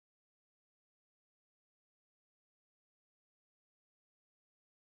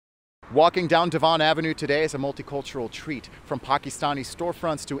Walking down Devon Avenue today is a multicultural treat, from Pakistani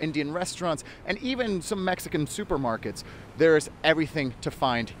storefronts to Indian restaurants and even some Mexican supermarkets. There's everything to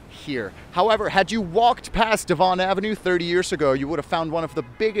find here. However, had you walked past Devon Avenue 30 years ago, you would have found one of the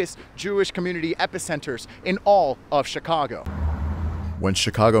biggest Jewish community epicenters in all of Chicago. When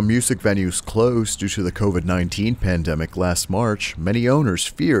Chicago music venues closed due to the COVID-19 pandemic last March, many owners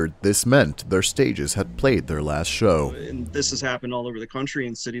feared this meant their stages had played their last show. And this has happened all over the country,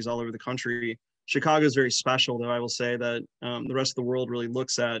 in cities all over the country. Chicago is very special, though I will say that the rest of the world really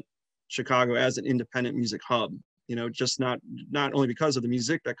looks at Chicago as an independent music hub. You know, just not only because of the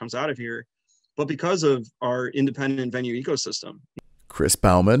music that comes out of here, but because of our independent venue ecosystem. Chris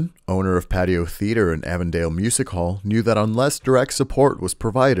Bauman, owner of Patio Theater in Avondale Music Hall, knew that unless direct support was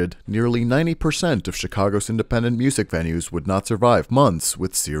provided, nearly 90% of Chicago's independent music venues would not survive months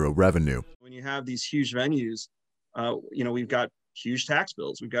with zero revenue. When you have these huge venues, we've got huge tax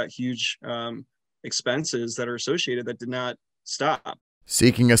bills, we've got huge expenses that are associated that did not stop.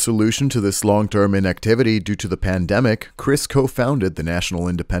 Seeking a solution to this long-term inactivity due to the pandemic, Chris co-founded the National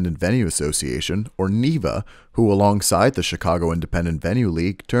Independent Venue Association, or NIVA, who alongside the Chicago Independent Venue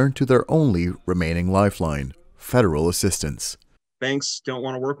League turned to their only remaining lifeline, federal assistance. Banks don't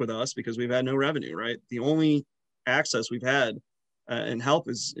want to work with us because we've had no revenue, right? The only access we've had and help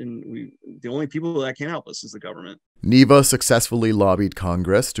is the only people that can help us is the government. NIVA successfully lobbied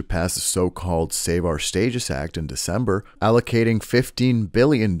Congress to pass the so-called Save Our Stages Act in December, allocating $15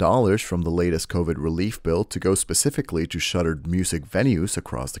 billion from the latest COVID relief bill to go specifically to shuttered music venues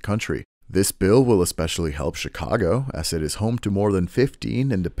across the country. This bill will especially help Chicago, as it is home to more than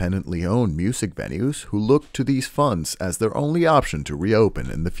 15 independently owned music venues who look to these funds as their only option to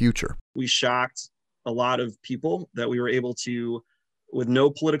reopen in the future. We shocked a lot of people that we were able to, with no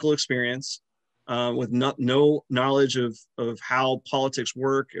political experience, with no knowledge of how politics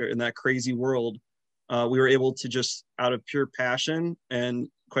work in that crazy world, we were able to just, out of pure passion and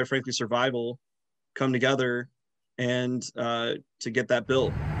quite frankly survival, come together and to get that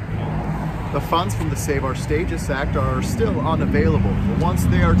built. The funds from the Save Our Stages Act are still unavailable, but once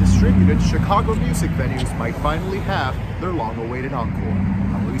they are distributed, Chicago music venues might finally have their long-awaited encore.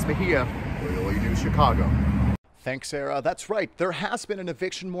 I'm Mejía, Loyola News Chicago. Thanks, Sarah. That's right. There has been an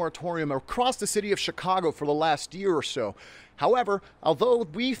eviction moratorium across the city of Chicago for the last year or so. However, although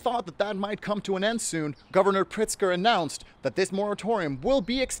we thought that might come to an end soon, Governor Pritzker announced that this moratorium will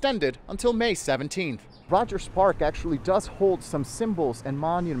be extended until May 17th. Rogers Park actually does hold some symbols and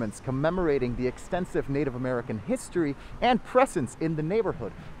monuments commemorating the extensive Native American history and presence in the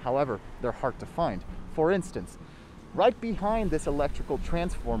neighborhood. However, they're hard to find. For instance, right behind this electrical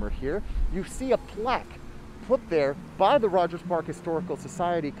transformer here, you see a plaque put there by the Rogers Park Historical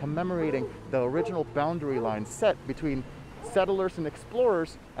Society commemorating the original boundary line set between settlers and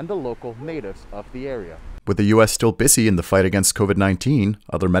explorers and the local natives of the area. With the U.S. still busy in the fight against COVID-19,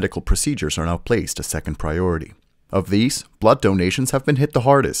 other medical procedures are now placed as second priority. Of these, blood donations have been hit the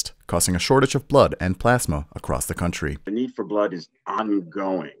hardest, causing a shortage of blood and plasma across the country. The need for blood is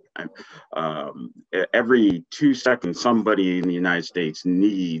ongoing. Every 2 seconds, somebody in the United States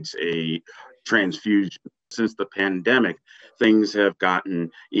needs a transfusion. Since the pandemic, things have gotten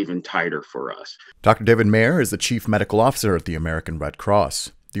even tighter for us. Dr. David Mayer is the Chief Medical Officer at the American Red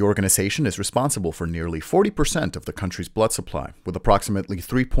Cross. The organization is responsible for nearly 40% of the country's blood supply, with approximately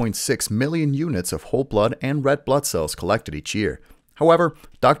 3.6 million units of whole blood and red blood cells collected each year. However,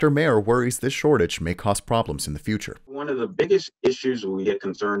 Dr. Mayer worries this shortage may cause problems in the future. One of the biggest issues we get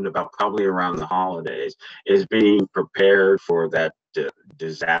concerned about probably around the holidays is being prepared for that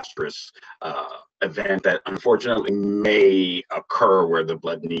disastrous event that unfortunately may occur, where the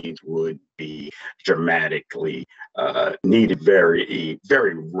blood needs would be dramatically needed very,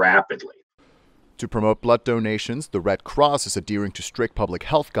 very rapidly. To promote blood donations, the Red Cross is adhering to strict public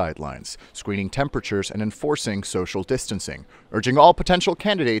health guidelines, screening temperatures and enforcing social distancing, urging all potential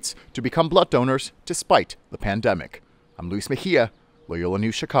candidates to become blood donors despite the pandemic. I'm Luis Mejía, Loyola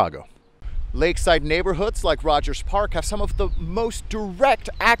News Chicago. Lakeside neighborhoods like Rogers Park have some of the most direct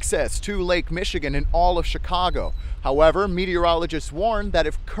access to Lake Michigan in all of Chicago. However, meteorologists warn that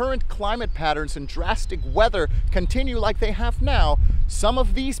if current climate patterns and drastic weather continue like they have now, some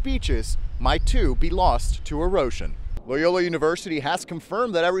of these beaches might too be lost to erosion. Loyola University has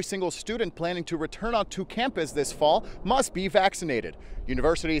confirmed that every single student planning to return onto campus this fall must be vaccinated.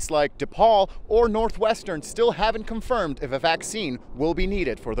 Universities like DePaul or Northwestern still haven't confirmed if a vaccine will be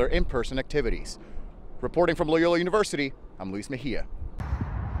needed for their in-person activities. Reporting from Loyola University, I'm Luis Mejía.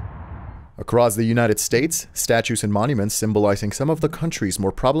 Across the United States, statues and monuments symbolizing some of the country's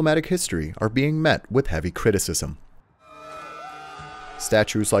more problematic history are being met with heavy criticism.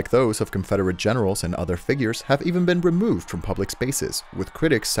 Statues like those of Confederate generals and other figures have even been removed from public spaces, with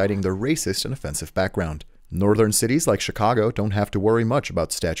critics citing their racist and offensive background. Northern cities like Chicago don't have to worry much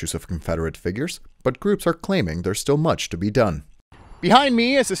about statues of Confederate figures, but groups are claiming there's still much to be done. Behind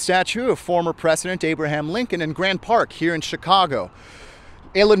me is a statue of former President Abraham Lincoln in Grant Park here in Chicago.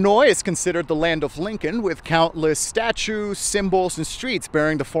 Illinois is considered the land of Lincoln, with countless statues, symbols, and streets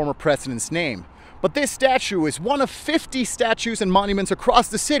bearing the former president's name. But this statue is one of 50 statues and monuments across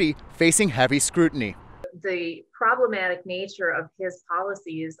the city facing heavy scrutiny. The problematic nature of his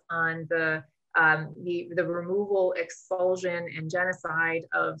policies on the removal, expulsion, and genocide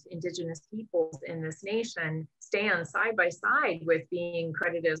of indigenous peoples in this nation stand side by side with being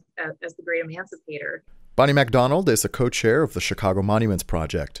credited as the great emancipator. Bonnie MacDonald is a co-chair of the Chicago Monuments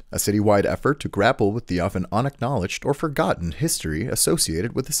Project, a citywide effort to grapple with the often unacknowledged or forgotten history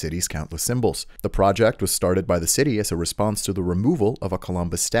associated with the city's countless symbols. The project was started by the city as a response to the removal of a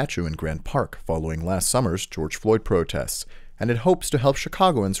Columbus statue in Grant Park following last summer's George Floyd protests, and it hopes to help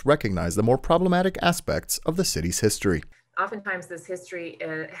Chicagoans recognize the more problematic aspects of the city's history. Oftentimes this history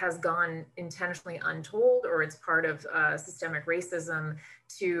has gone intentionally untold, or it's part of systemic racism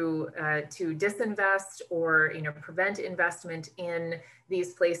to disinvest or prevent investment in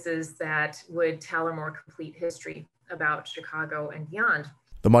these places that would tell a more complete history about Chicago and beyond.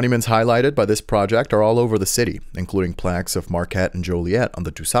 The monuments highlighted by this project are all over the city, including plaques of Marquette and Joliet on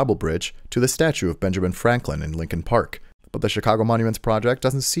the DuSable Bridge to the statue of Benjamin Franklin in Lincoln Park. But the Chicago Monuments Project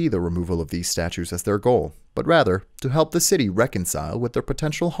doesn't see the removal of these statues as their goal, but rather to help the city reconcile with their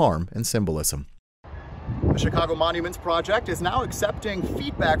potential harm and symbolism. The Chicago Monuments Project is now accepting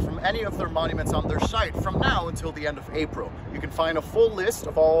feedback from any of their monuments on their site from now until the end of April. You can find a full list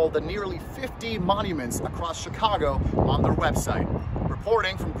of all the nearly 50 monuments across Chicago on their website.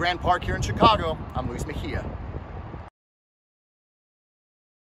 Reporting from Grant Park here in Chicago, I'm Luis Mejía.